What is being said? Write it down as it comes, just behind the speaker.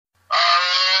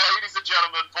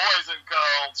gentlemen, boys and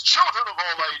girls, children of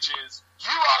all ages,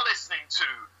 you are listening to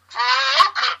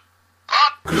Broken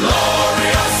But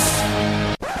Glorious!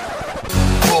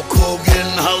 Hulk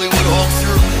Hogan, Hollywood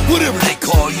Hulkster, whatever they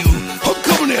call you, I'm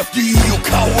coming after you, you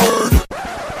coward!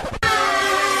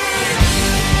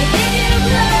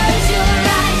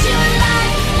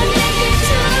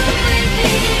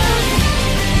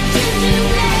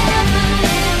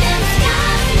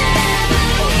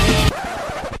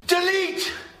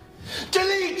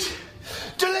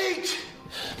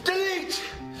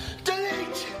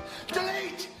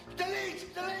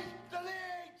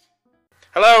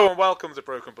 Hello and welcome to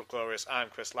Broken But Glorious. I'm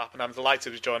Chris Lapp and I'm delighted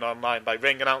to be joined online by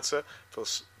ring announcer for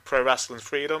Pro Wrestling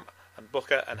Freedom and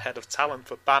booker and head of talent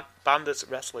for Bandit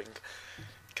Wrestling,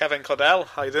 Kevin Cordell.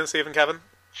 How you doing, Stephen? Kevin?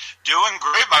 Doing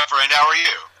great, my friend. How are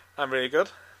you? I'm really good.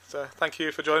 So thank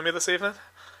you for joining me this evening.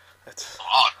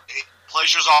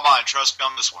 Pleasure's all mine. Trust me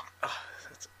on this one.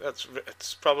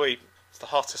 It's probably the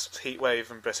hottest heat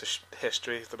wave in British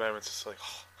history at the moment. It's like...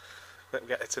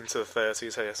 It's into the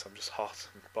 30s here, so I'm just hot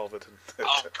and bothered.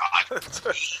 Oh, God. I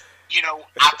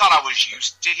thought I was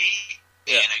used to heat.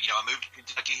 Yeah. And, I moved to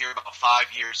Kentucky here about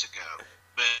 5 years ago.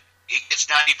 But it gets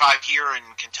 95 here in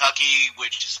Kentucky,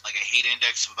 which is like a heat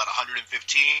index of about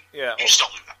 115. Yeah. You just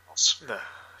don't leave the house. No.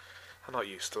 I'm not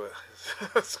used to it.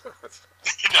 No,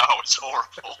 it's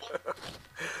horrible.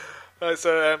 Right,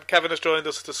 so Kevin has joined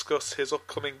us to discuss his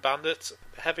upcoming Bandits.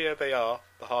 The heavier they are,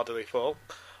 the harder they fall,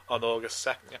 on August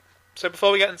 2nd. Yeah. So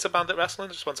before we get into Bandit Wrestling,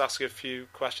 I just want to ask you a few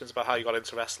questions about how you got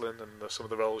into wrestling and some of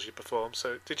the roles you performed.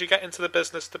 So did you get into the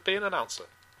business to be an announcer?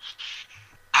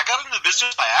 I got into the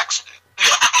business by accident.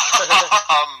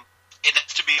 And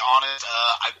to be honest,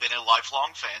 I've been a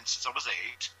lifelong fan since I was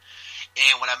 8.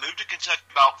 And when I moved to Kentucky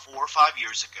about 4 or 5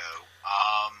 years ago,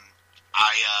 I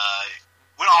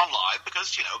went on live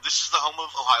because, this is the home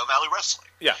of Ohio Valley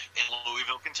Wrestling in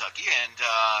Louisville, Kentucky. And...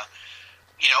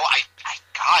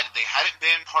 they hadn't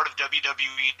been part of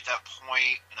WWE at that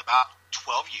point in about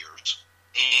 12 years,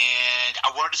 and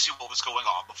I wanted to see what was going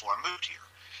on before I moved here.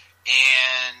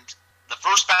 And the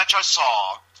first match I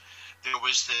saw, there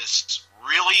was this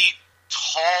really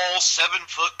tall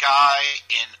 7-foot guy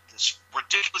in this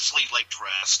ridiculously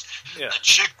dressed, a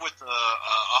chick with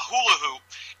a hula hoop,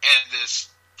 and this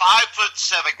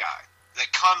 5'7" guy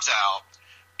that comes out.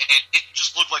 And it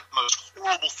just looked like the most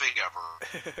horrible thing ever.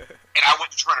 And I went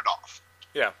to turn it off.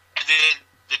 Yeah. And then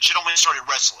the gentleman started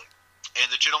wrestling. And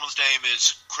the gentleman's name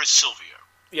is Chris Silvio.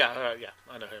 Yeah, I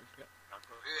know him. Yeah.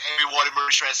 Everyone in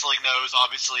British wrestling knows,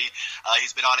 obviously.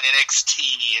 He's been on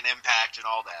NXT and Impact and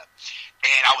all that.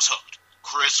 And I was hooked.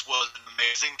 Chris was an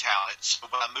amazing talent. So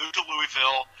when I moved to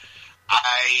Louisville,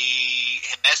 I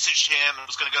had messaged him and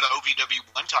was going to go to OVW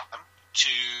one time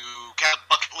to kind of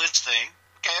bucket list thing.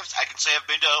 Okay, I can say I've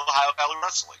been to Ohio Valley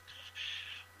Wrestling.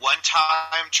 One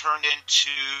time turned into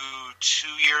 2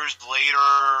 years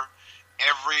later,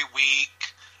 every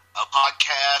week, a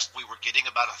podcast. We were getting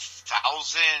about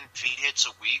 1,000 feed hits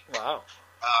a week. Wow.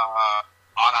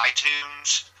 On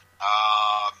iTunes.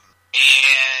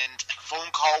 And a phone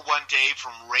call one day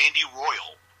from Randy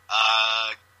Royal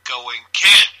going,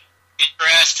 "Kid, get your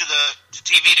ass to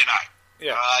TV tonight."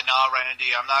 Yeah. No,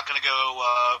 Randy, I'm not going to go.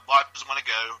 Wife doesn't want to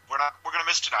go. We're going to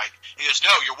miss tonight. He goes, "No,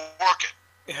 you're working."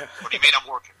 Yeah. What do you mean I'm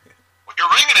working? Well, you're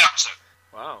ring announcing.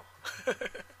 Wow.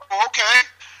 Okay.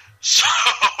 So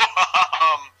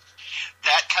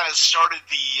that kind of started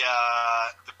the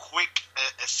quick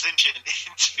ascension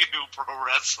into pro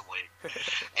wrestling,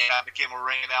 and I became a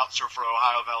ring announcer for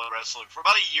Ohio Valley Wrestling for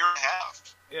about a year and a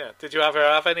half. Yeah. Did you ever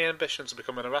have any ambitions of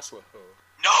becoming a wrestler? Or?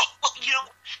 No, well,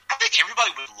 I think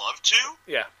everybody would love to.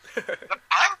 Yeah.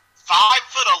 I'm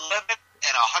 5'11"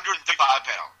 and 135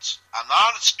 pounds. I'm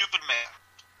not a stupid man.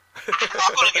 I'm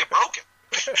not going to get broken.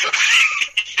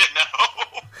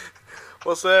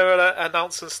 Was there an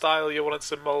announcing style you wanted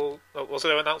to mold? Was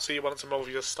there an announcer you wanted to mold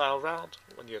your style around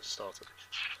when you started?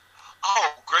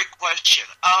 Oh, great question.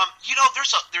 There's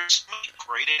so many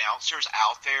great announcers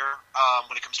out there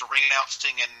when it comes to ring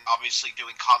announcing and obviously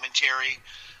doing commentary.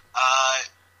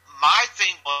 My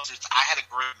thing was I had a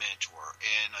great mentor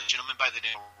and a gentleman by the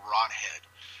name of Ron Head,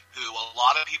 who a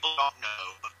lot of people don't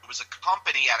know, but it was a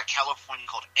company out of California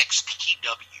called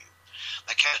XPW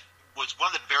that was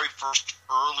one of the very first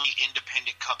early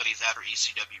independent companies after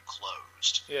ECW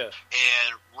closed. Yeah.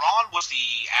 And Ron was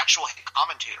the actual head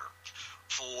commentator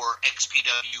for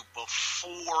XPW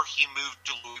before he moved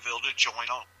to Louisville to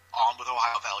join on with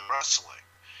Ohio Valley Wrestling.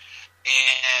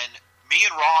 And me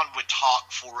and Ron would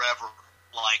talk forever,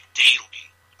 daily,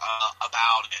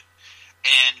 about it.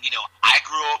 And, I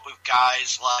grew up with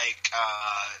guys like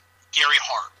Gary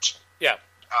Hart. Yeah.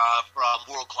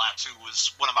 from World Class, who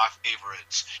was one of my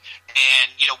favorites.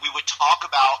 And, we would talk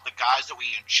about the guys that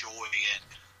we enjoy. And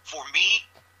for me,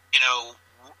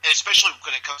 especially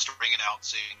when it comes to ring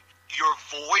announcing, your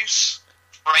voice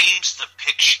frames the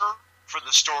picture for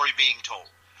the story being told.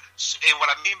 And what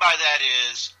I mean by that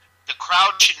is the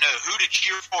crowd should know who to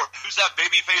cheer for, who's that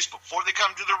baby face before they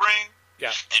come to the ring,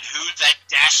 and who's that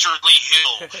dastardly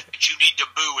heel that you need to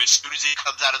boo as soon as he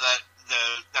comes out of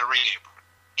that ring apron.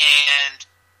 And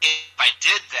if I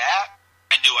did that,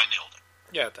 I knew I nailed it.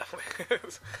 Yeah, definitely.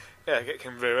 Yeah, it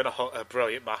can ruin a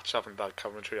brilliant match having bad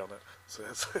commentary on it.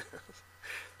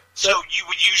 So you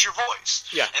would use your voice.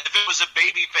 Yeah. And if it was a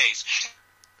baby face,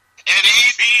 and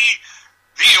he's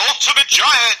the ultimate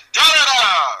giant,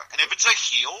 da-da-da! And if it's a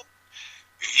heel,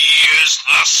 he is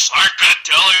the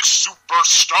psychedelic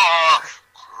superstar,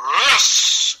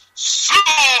 Chris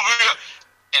Sylvia.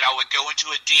 And I would go into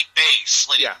a deep bass,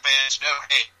 letting fans know,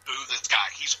 hey, boo this guy,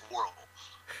 he's horrible.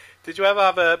 Did you ever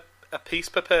have a piece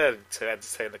prepared to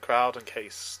entertain the crowd in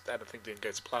case anything didn't go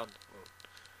to plan?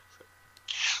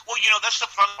 Well, that's the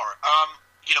fun part.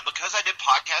 Because I did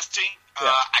podcasting,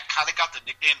 I kind of got the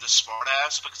nickname the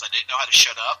Smartass because I didn't know how to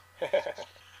shut up.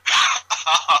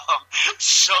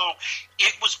 So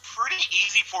it was pretty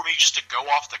easy for me just to go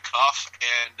off the cuff,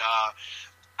 and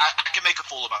I can make a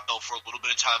fool of myself for a little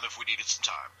bit of time if we needed some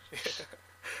time.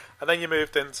 And then you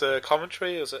moved into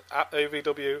commentary. Was it at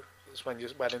OVW? Was when you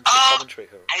went into commentary?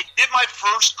 I did my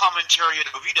first commentary at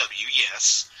OVW,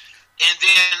 yes. And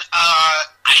then I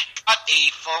got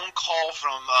a phone call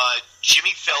from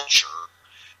Jimmy Felcher,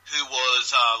 who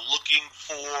was looking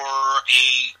for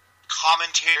a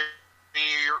commentator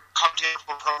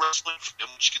for Pro Wrestling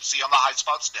Freedom, which you can see on the High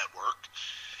Spots Network.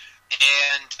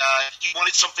 And he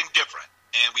wanted something different.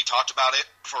 And we talked about it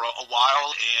for a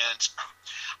while. And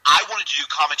I wanted to do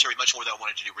commentary much more than I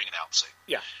wanted to do ring announcing.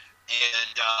 Yeah.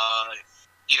 And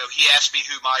he asked me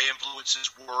who my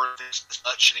influences were, this and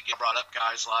such, and again brought up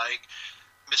guys like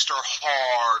Mr.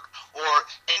 Hard or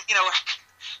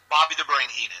Bobby the Brain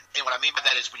Heenan. And what I mean by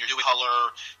that is when you're doing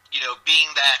color,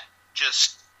 being that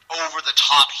just over the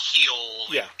top heel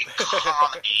in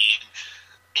comedy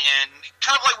and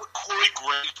kind of like what Corey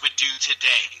Graves would do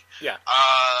today. Yeah.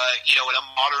 In a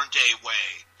modern day way.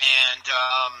 And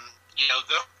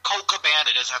the Colt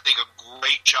Cabana does, I think, a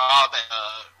great job at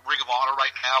Ring of Honor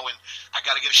right now, and I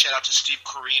got to give a shout out to Steve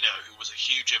Corino, who was a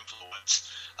huge influence.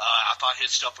 I thought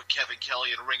his stuff with Kevin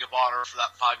Kelly in Ring of Honor for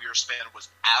that 5-year span was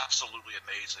absolutely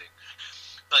amazing.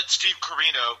 But Steve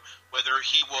Corino, whether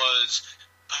he was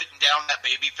putting down that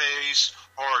baby face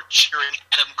or cheering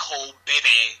Adam Cole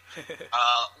baby,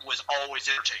 was always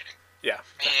entertaining. Yeah.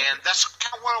 And that's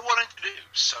kind of what I wanted to do,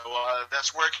 so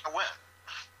that's where it kind of went.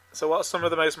 So what are some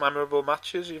of the most memorable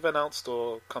matches you've announced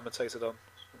or commentated on?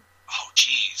 Oh,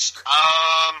 geez.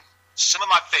 Some of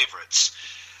my favorites.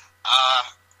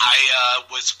 I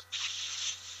was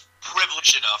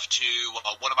privileged enough to,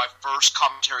 one of my first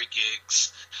commentary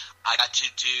gigs, I got to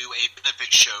do a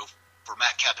benefit show for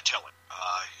Matt Capitelli,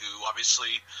 who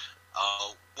obviously,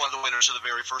 one of the winners of the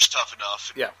very first Tough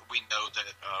Enough. And we know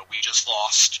that we just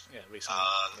lost recently,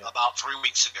 about 3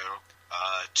 weeks ago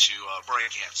to brain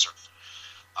cancer.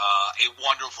 A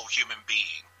wonderful human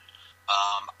being.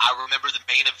 I remember the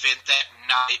main event that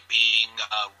night being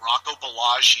Rocco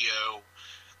Bellagio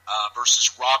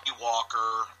versus Robbie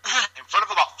Walker in front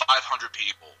of about 500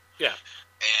 people. Yeah.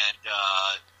 And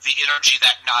the energy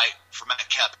that night for Matt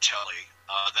Capitelli,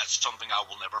 that's something I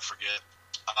will never forget.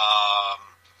 I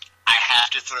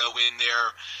have to throw in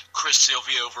there Chris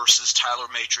Silvio versus Tyler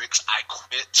Matrix. I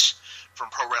quit from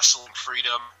Pro Wrestling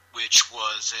Freedom, which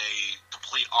was a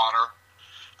complete honor.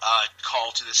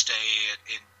 Call to this day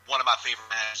in one of my favorite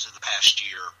matches of the past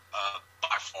year,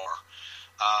 by far.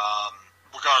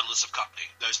 Regardless of company,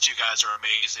 those two guys are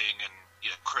amazing. And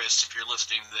Chris, if you're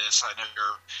listening to this, I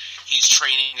know he's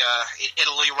training in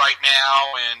Italy right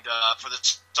now, and for the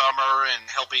summer, and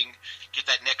helping get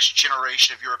that next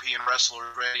generation of European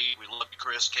wrestlers ready. We love you,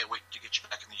 Chris. Can't wait to get you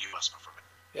back in the U.S., my friend.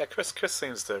 Yeah, Chris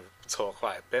seems to talk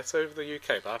quite a bit over the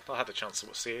UK, but I've not had a chance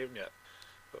to see him yet.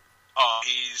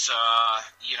 He's,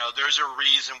 there's a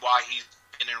reason why he's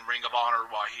been in Ring of Honor,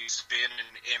 why he's been in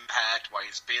Impact, why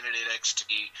he's been in NXT.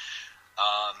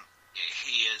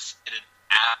 He is an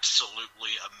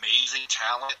absolutely amazing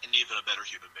talent and even a better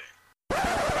human being.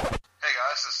 Hey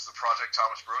guys, this is the Project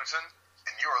Thomas Brewington,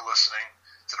 and you are listening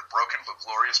to the Broken but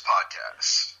Glorious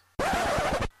podcast.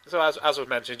 So as we've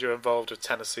mentioned, you're involved with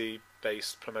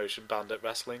Tennessee-based promotion Bandit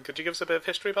Wrestling. Could you give us a bit of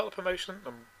history about the promotion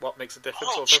and what makes a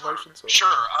difference of promotions?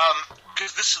 Sure,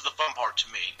 because this is the fun part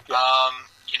to me. Yeah.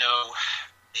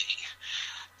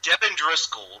 Devin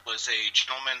Driscoll was a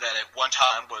gentleman that at one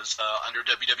time was under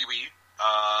WWE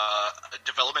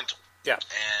developmental. Yeah.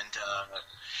 And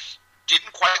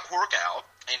didn't quite work out.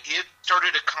 And he had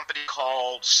started a company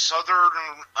called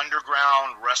Southern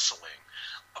Underground Wrestling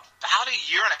about a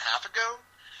year and a half ago.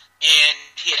 And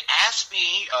he had asked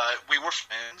me, we were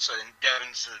friends, and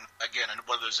Devin's,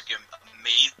 one of those,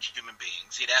 amazing human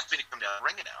beings. He had asked me to come down and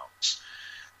ring announce.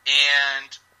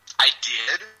 And I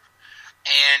did.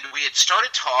 And we had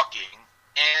started talking,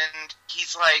 and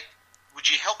he's like, would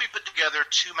you help me put together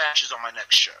 2 matches on my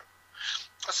next show?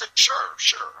 I said, sure.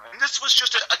 And this was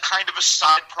just a kind of a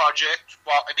side project.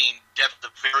 Well, I mean, Devin's a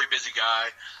very busy guy,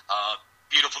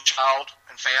 beautiful child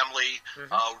and family,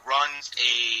 runs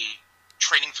a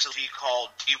training facility called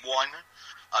D1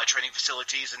 Training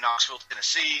Facilities in Knoxville,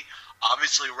 Tennessee.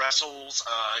 Obviously wrestles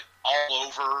all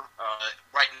over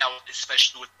right now,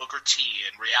 especially with Booker T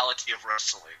and Reality of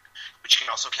Wrestling, which you can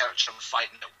also catch on the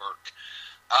Fight Network.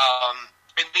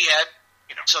 And we had,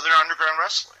 Southern Underground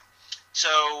Wrestling. So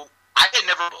I had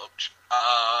never booked.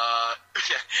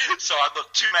 So I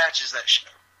booked 2 matches that show.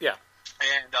 Yeah.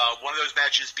 And one of those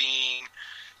matches being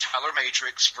Tyler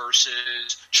Matrix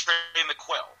versus Trey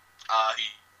McQuell.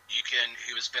 He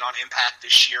has been on Impact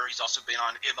this year. He's also been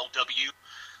on MLW.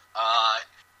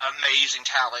 Amazing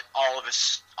talent, all of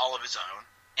his own.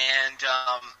 And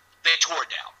they tore it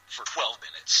down for 12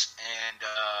 minutes. And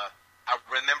I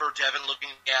remember Devin looking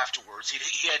afterwards.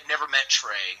 He had never met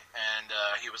Trey, and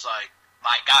he was like,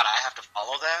 "My God, I have to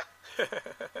follow that."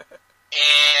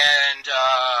 And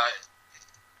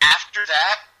after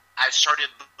that, I started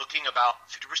looking about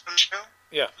 50% of the show.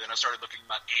 Yeah. Then I started looking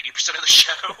about 80% of the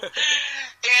show.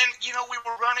 And, we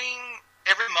were running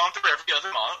every month or every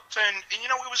other month, and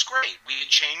it was great. We had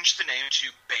changed the name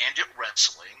to Bandit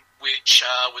Wrestling, which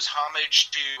was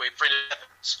homage to a friend of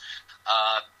Devin's.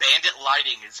 Bandit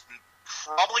Lighting is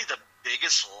probably the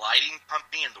biggest lighting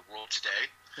company in the world today.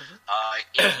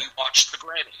 If you watch the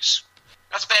Grammys,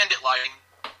 that's Bandit Lighting.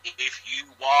 If you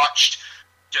watched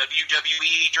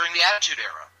WWE during the Attitude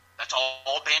Era, that's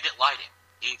all Bandit Lighting.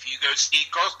 If you go see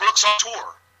Garth Brooks on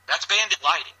tour, that's Bandit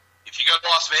Lighting. If you go to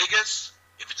Las Vegas,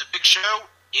 if it's a big show,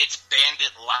 it's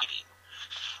Bandit Lighting.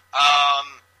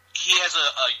 He has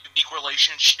a unique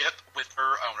relationship with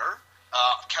her owner,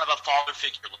 kind of a father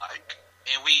figure like,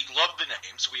 and we loved the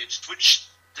name, so we had switched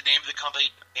the name of the company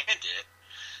to Bandit,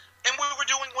 and we were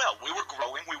doing well. We were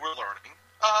growing, we were learning,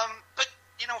 but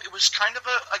it was kind of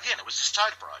it was a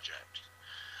side project.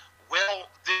 Well,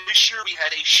 this year we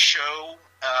had a show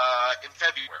in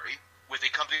February with a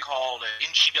company called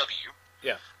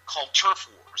NGW, called Turf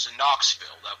Wars in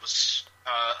Knoxville. That was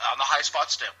on the High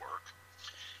Spots Network.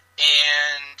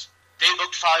 And they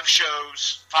booked 5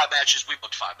 shows, 5 matches. We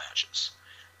booked 5 matches.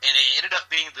 And it ended up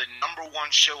being the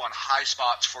 #1 show on High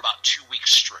Spots for about 2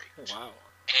 weeks straight. Wow.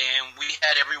 And we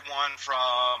had everyone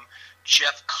from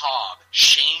Jeff Cobb,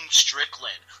 Shane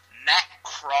Strickland, Matt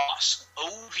Cross,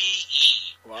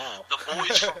 OVE, wow. the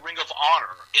boys from Ring of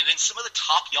Honor, and then some of the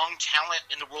top young talent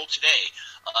in the world today.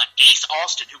 Ace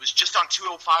Austin, who was just on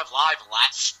 205 Live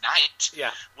last night,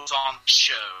 was on the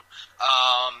show.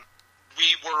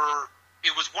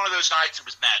 It was one of those nights that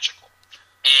was magical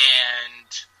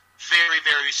and very,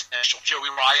 very special. Joey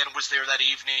Ryan was there that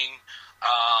evening,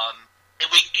 and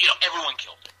everyone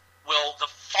killed it. Well, the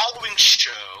following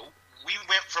show, we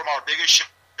went from our biggest show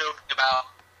about.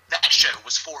 That show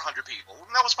was 400 people,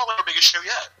 and that was probably our biggest show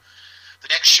yet. The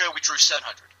next show, we drew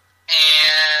 700.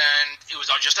 And it was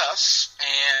just us,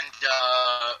 and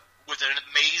with an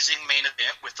amazing main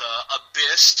event with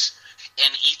Abyss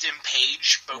and Ethan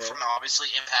Page, both from, obviously,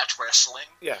 Impact Wrestling,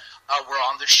 were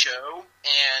on the show,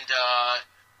 and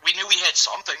we knew we had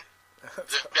something.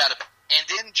 And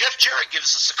then Jeff Jarrett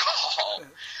gives us a call,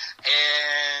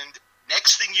 and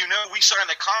next thing you know, we signed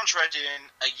a contract,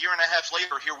 and a year and a half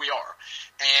later, here we are.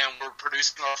 And we're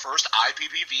producing our first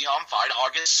IPPV on Fight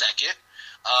August 2nd.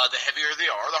 The heavier they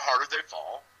are, the harder they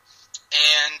fall.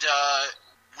 And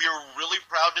we're really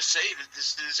proud to say that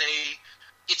this is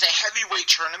it's a heavyweight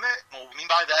tournament. What we mean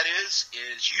by that is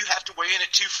you have to weigh in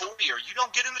at 240 or you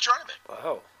don't get in the tournament.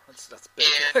 Wow, that's big.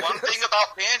 And one thing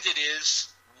about Bandit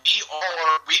is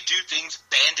we do things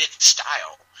Bandit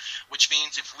style, which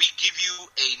means if we give you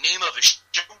a name of a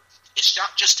show, it's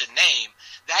not just a name.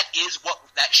 That is what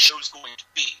that show's going to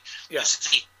be. Yeah. This is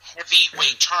a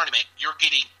heavyweight tournament. You're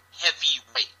getting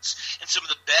heavyweights and some of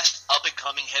the best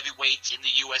up-and-coming heavyweights in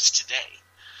the U.S. today.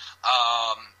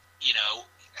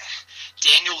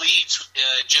 Daniel Leeds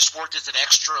just worked as an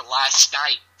extra last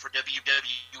night for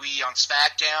WWE on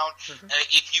SmackDown. Mm-hmm.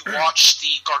 If you watched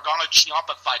the Gargano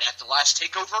Ciampa fight at the last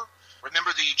TakeOver,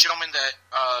 Remember the gentleman that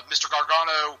Mr.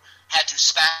 Gargano had to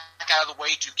smack out of the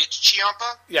way to get to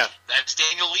Ciampa? Yeah. That's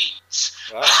Daniel Leeds,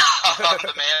 Wow.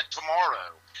 the man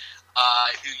tomorrow,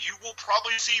 who you will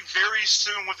probably see very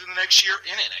soon within the next year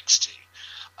in NXT.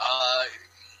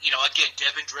 Again,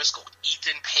 Devin Driscoll,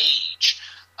 Ethan Page,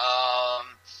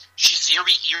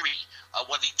 Shiziri Iri,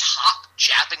 one of the top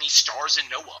Japanese stars in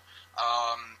Noah.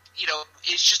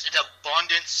 It's just an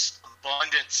abundance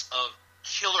of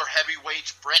killer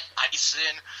heavyweights. Brett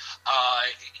Eisen,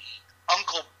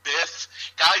 Uncle Biff,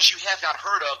 guys you have not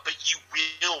heard of, but you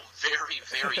will very,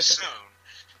 very soon.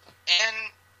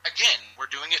 And again, we're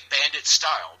doing it bandit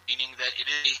style, meaning that it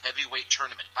is a heavyweight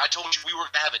tournament. I told you we were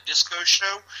going to have a disco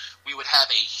show. We would have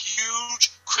a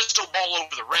huge crystal ball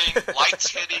over the ring, lights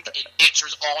hitting, and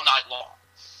dancers all night long.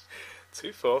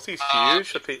 240 is huge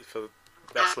for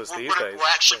wrestlers these days. We're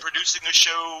actually producing a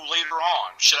show later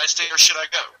on. Should I stay or should I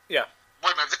go? Yeah.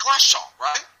 Wait a minute, the Clash song,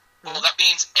 right? Well, that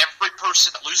means every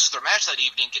person that loses their match that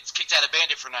evening gets kicked out of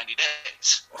Bandit for 90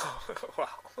 days.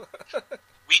 Wow.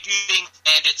 We do things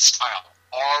Bandit style,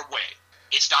 our way.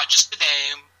 It's not just a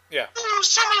name. Yeah. Ooh,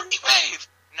 Summer Heat Wave.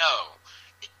 No.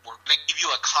 We're going to give you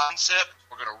a concept.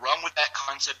 We're going to run with that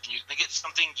concept, and you're going to get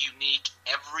something unique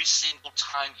every single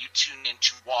time you tune in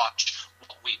to watch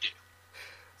what we do.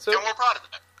 So, and we're proud of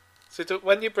that. So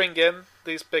when you bring in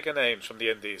these bigger names from the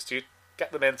indies, do you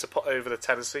get them in to put over the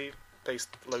Tennessee-based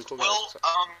local guys? Well,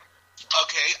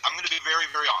 okay, I'm going to be very,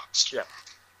 very honest. Yeah.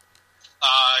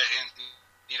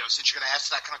 Since you're going to ask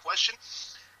that kind of question,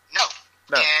 no.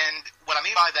 No. And what I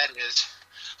mean by that is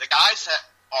the guys that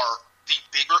are the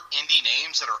bigger indie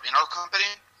names that are in our company,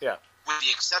 Yeah. with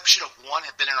the exception of one,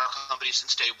 have been in our company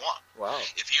since day one. Wow.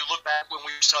 If you look back when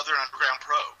we were Southern Underground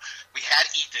Pro, we had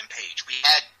Ethan Page, we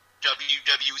had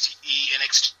WWE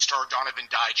NXT star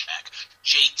Donovan Dijak,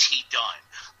 JT Dunn,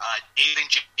 Dave and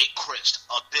Jake Christ,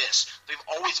 Abyss. They've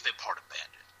always been part of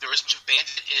Bandit. They're as much of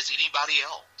Bandit as anybody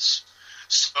else.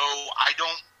 So I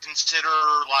don't consider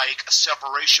like a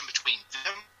separation between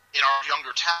them and our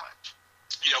younger talent.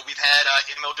 We've had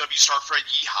MLW star Fred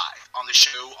Yehai on the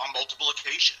show on multiple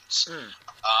occasions.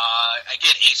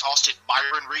 Again, Ace Austin,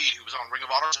 Byron Reed, who was on Ring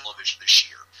of Honor television this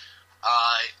year,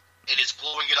 and is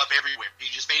blowing it up everywhere.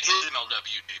 He just made his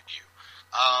MLW debut.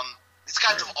 These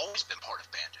guys have always been part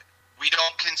of Bandit. We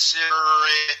don't consider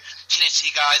it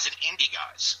Tennessee guys and indie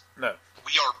guys. No.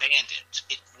 We are Bandit.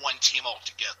 It's one team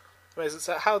altogether.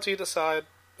 So how do you decide?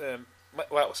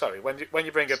 When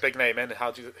you bring a big name in,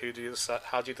 how do you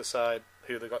decide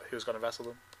who's going to wrestle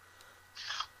them?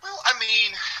 Well, I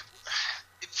mean,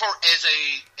 as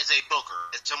a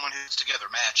booker, as someone who's together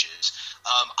matches,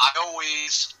 I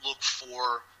always look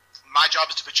for. My job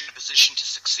is to put you in a position to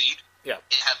succeed. Yeah.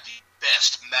 And have the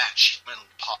best match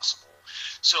possible.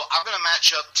 So I'm going to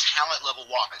match up talent level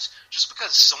wise. Just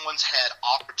because someone's had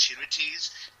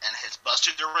opportunities and has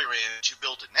busted their rear end to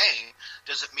build a name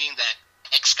doesn't mean that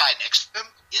X guy next to them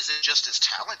isn't just as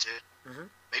talented. Mm-hmm.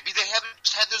 Maybe they haven't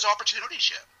had those opportunities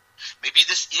yet. Maybe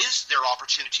this is their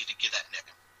opportunity to get that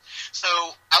name. So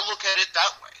I look at it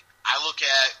that way. I look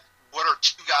at what are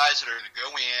two guys that are going to go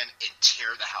in and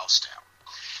tear the house down.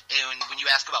 And when you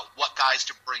ask about what guys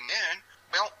to bring in,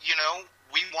 well,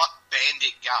 we want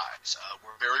Bandit guys.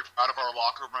 We're very proud of our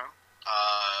locker room.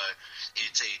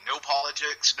 It's a no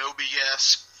politics, no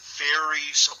BS, very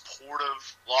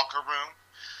supportive locker room.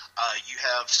 You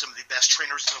have some of the best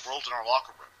trainers in the world in our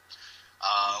locker room.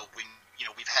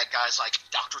 We've had guys like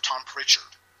Dr. Tom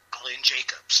Pritchard, Glenn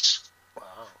Jacobs.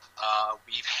 Wow.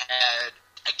 We've had,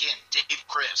 again, Dave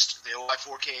Christ. The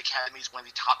OI4K Academy is one of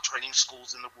the top training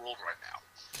schools in the world right now.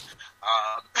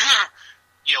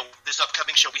 This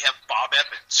upcoming show, we have Bob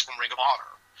Evans from Ring of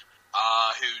Honor,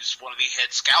 who's one of the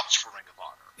head scouts for Ring of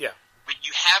Honor. Yeah. When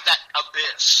you have that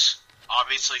Abyss,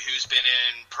 obviously, who's been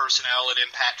in personnel at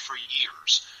Impact for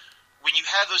years, when you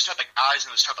have those type of guys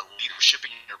and those type of leadership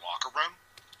in your locker room,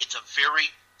 it's a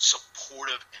very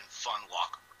supportive and fun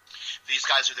locker room. These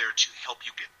guys are there to help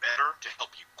you get better, to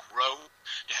help you grow,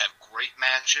 to have great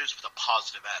matches with a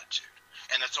positive attitude.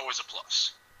 And that's always a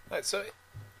plus. Right, so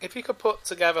if you could put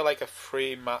together like a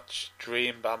 3-match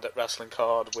Dream Bandit wrestling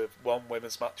card with one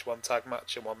women's match, one tag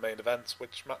match, and one main event,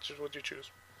 which matches would you choose?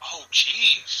 Oh,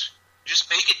 jeez. Just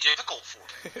make it difficult for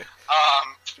me.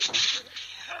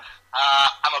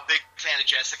 I'm a big fan of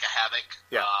Jessica Havoc.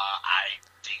 Yeah. I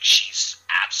think she's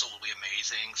absolutely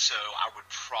amazing, so I would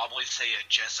probably say a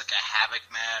Jessica Havoc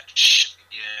match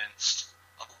against,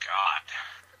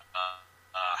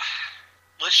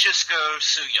 let's just go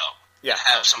Su Yung. Yeah,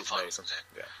 have some fun with it.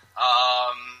 Yeah.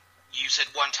 You said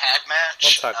one tag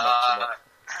match? One tag match,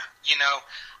 You know,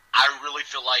 I really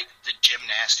feel like the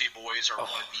Gymnasty Boys are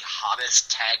one of the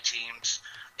hottest tag teams.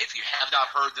 If you have not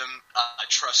heard them,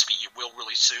 trust me, you will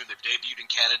really soon. They've debuted in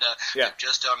Canada. Yeah. They've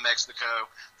just done Mexico.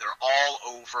 They're all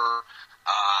over.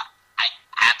 I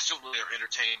absolutely are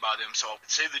entertained by them. So I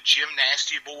would say the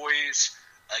Gymnasty Boys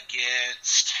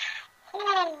against...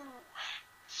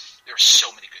 There are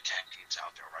so many good tag teams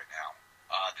out there right now.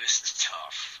 This is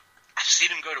tough. I've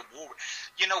seen them go to war.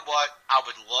 You know what? I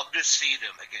would love to see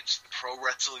them against the Pro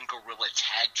Wrestling Guerrilla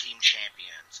Tag Team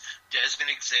Champions, Desmond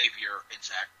Xavier and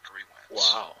Zachary Wentz.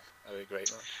 Wow. That'd be a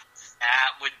great match.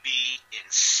 That would be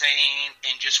insane.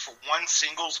 And just for one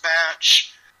singles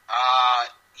match,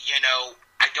 you know,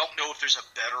 I don't know if there's a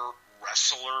better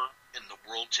wrestler in the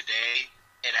world today.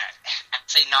 And I'd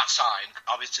say not signed.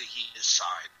 Obviously, he is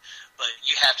signed. But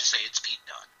you have to say it's Pete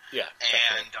Dunne. Yeah.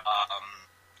 And,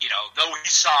 you know, though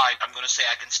he's signed, I'm going to say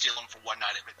I can steal him for one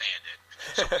night at McBandit.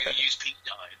 So we're going to use Pete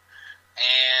Dunne.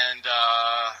 And,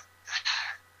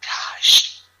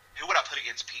 gosh, who would I put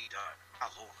against Pete Dunne? My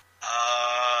Lord.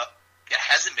 It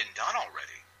hasn't been done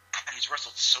already. God, he's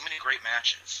wrestled so many great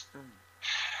matches.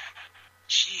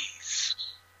 Jeez.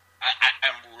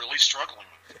 I'm really struggling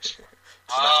with this.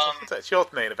 It's your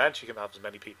main event. You can have as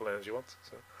many people in as you want.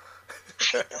 So.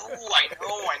 I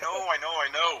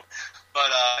know.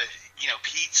 But, you know,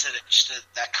 Pete's just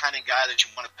that kind of guy that you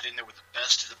want to put in there with the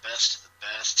best of the best of the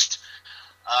best.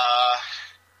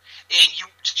 And did you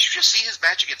just see his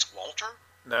match against Walter?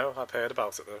 No, I've heard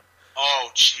about it, though.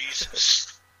 Oh,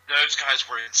 Jesus. Those guys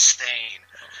were insane.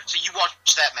 So you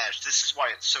watch that match. This is why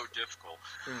it's so difficult.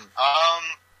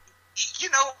 You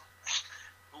know,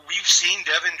 we've seen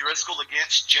Devin Driscoll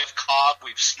against Jeff Cobb.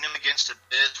 We've seen him against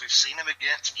Abyss. We've seen him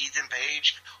against Ethan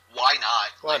Page. Why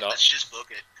not? Why not? Let's just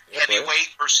book it. Yeah,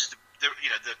 Heavyweight versus the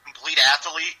complete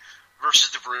athlete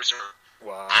versus the bruiser.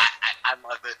 Wow. I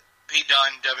love it. Pete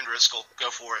Dunne, Devin Driscoll, go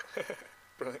for it.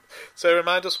 Brilliant. So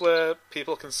remind us where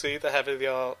people can see the heavier they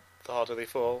are, the harder they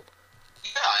fall.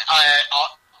 Yeah,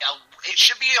 it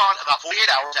should be on about 48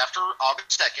 hours after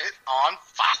August 2nd on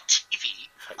Fight TV.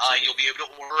 You'll be able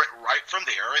to order it right from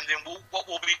there, and then what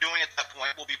we'll be doing at that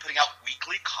point, we'll be putting out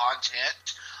weekly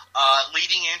content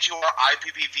leading into our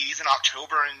IPPVs in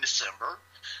October and December.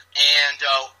 And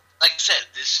like I said,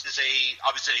 this is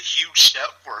obviously a huge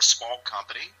step for a small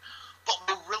company, but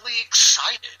we're really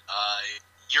excited.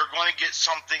 You're going to get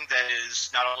something that is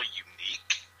not only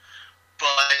unique,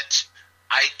 but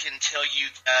I can tell you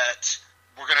that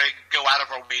we're going to go out of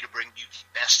our way to bring you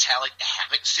the best talent you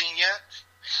haven't seen yet,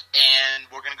 and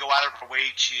we're going to go out of our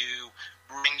way to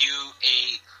bring you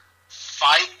a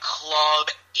Fight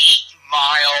Club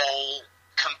 8-mile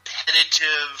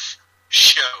competitive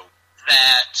show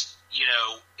that, you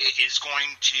know, is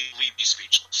going to leave you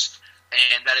speechless.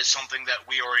 And that is something that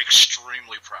we are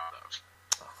extremely proud of.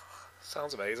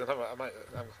 Sounds amazing. I'm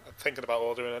thinking about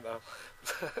ordering it now.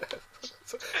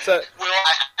 Well,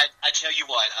 I tell you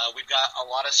what, we've got a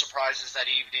lot of surprises that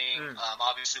evening.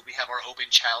 Obviously, we have our open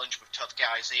challenge with Tough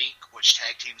Guys Inc., which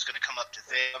tag team's going to come up to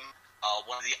them.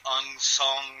 One of the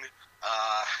unsung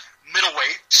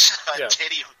middleweights,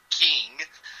 Teddy King,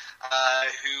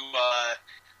 who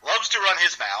loves to run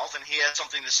his mouth, and he has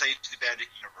something to say to the Bandit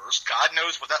universe. God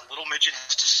knows what that little midget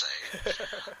has to say.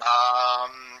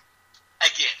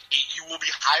 Again, you will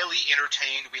be highly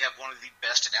entertained. We have one of the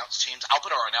best announce teams. I'll put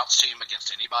our announce team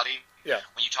against anybody. Yeah.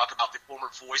 When you talk about the former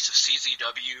voice of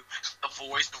CZW, the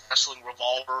voice of Wrestling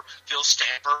Revolver, Phil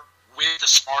Stamper, with the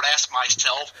smartass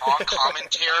myself on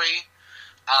commentary,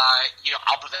 you know,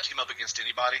 I'll put that team up against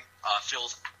anybody.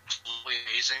 Phil's absolutely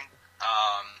amazing,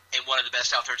 and one of the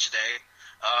best out there today.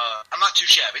 I'm not too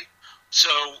shabby, so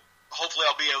hopefully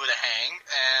I'll be able to hang.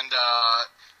 And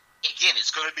again, it's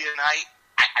going to be a night.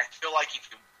 I feel like if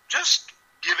you just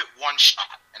give it one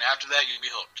shot, and after that you'll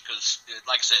be hooked, because,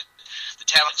 like I said, the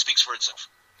talent speaks for itself.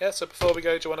 Yeah, so before we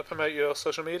go, do you want to promote your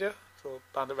social media for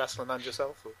Bandit Wrestling and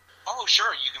yourself? Or? Oh,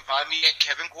 sure. You can find me at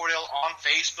Kevin Cordell on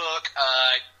Facebook,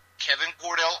 Kevin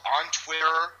Cordell on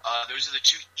Twitter. Those are the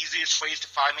two easiest ways to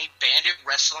find me. Bandit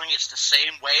Wrestling, it's the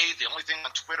same way. The only thing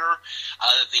on Twitter,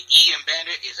 the E in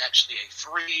Bandit is actually a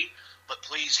 3, but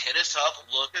please hit us up,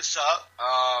 look us up.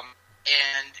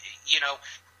 And, you know,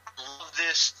 I love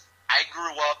this. I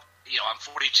grew up, you know, I'm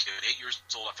 42. At 8 years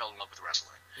old, I fell in love with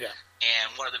wrestling. Yeah.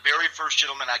 And one of the very first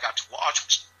gentlemen I got to watch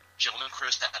was gentleman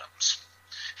Chris Adams.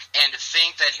 And to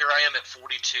think that here I am at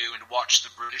 42 and to watch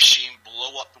the British scene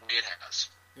blow up the way it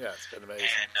has. Yeah, it's been amazing.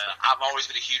 And I've always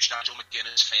been a huge Nigel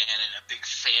McGuinness fan and a big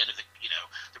fan of the, you know,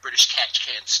 the British catch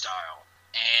can style.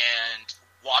 And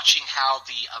watching how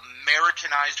the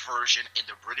Americanized version and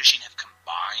the Britishing have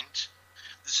combined,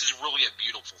 this is really a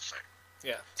beautiful thing.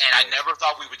 Yeah. And I never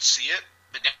thought we would see it,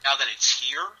 but now that it's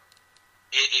here,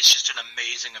 it's just an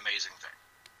amazing, amazing thing.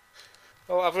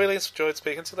 Well, I've really enjoyed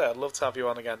speaking today. I'd love to have you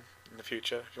on again in the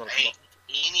future if you want to come on.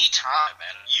 Anytime,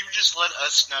 man. You just let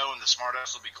us know, and the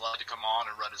smartass will be glad to come on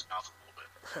and run his mouth a little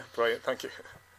bit. Brilliant, thank you.